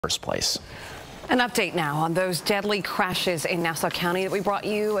first place. An update now on those deadly crashes in Nassau County that we brought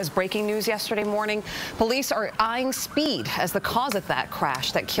you as breaking news yesterday morning. Police are eyeing speed as the cause of that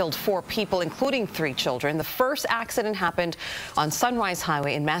crash that killed 4 people, including 3 children. The first accident happened on Sunrise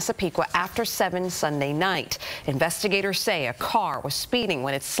Highway in Massapequa after 7 Sunday night. Investigators say a car was speeding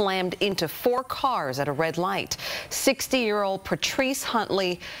when it slammed into 4 cars at a red light. 60-year-old Patrice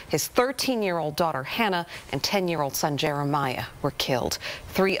Huntley, his 13-year-old daughter Hannah, and 10-year-old son Jeremiah were killed.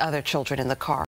 3 other children in the car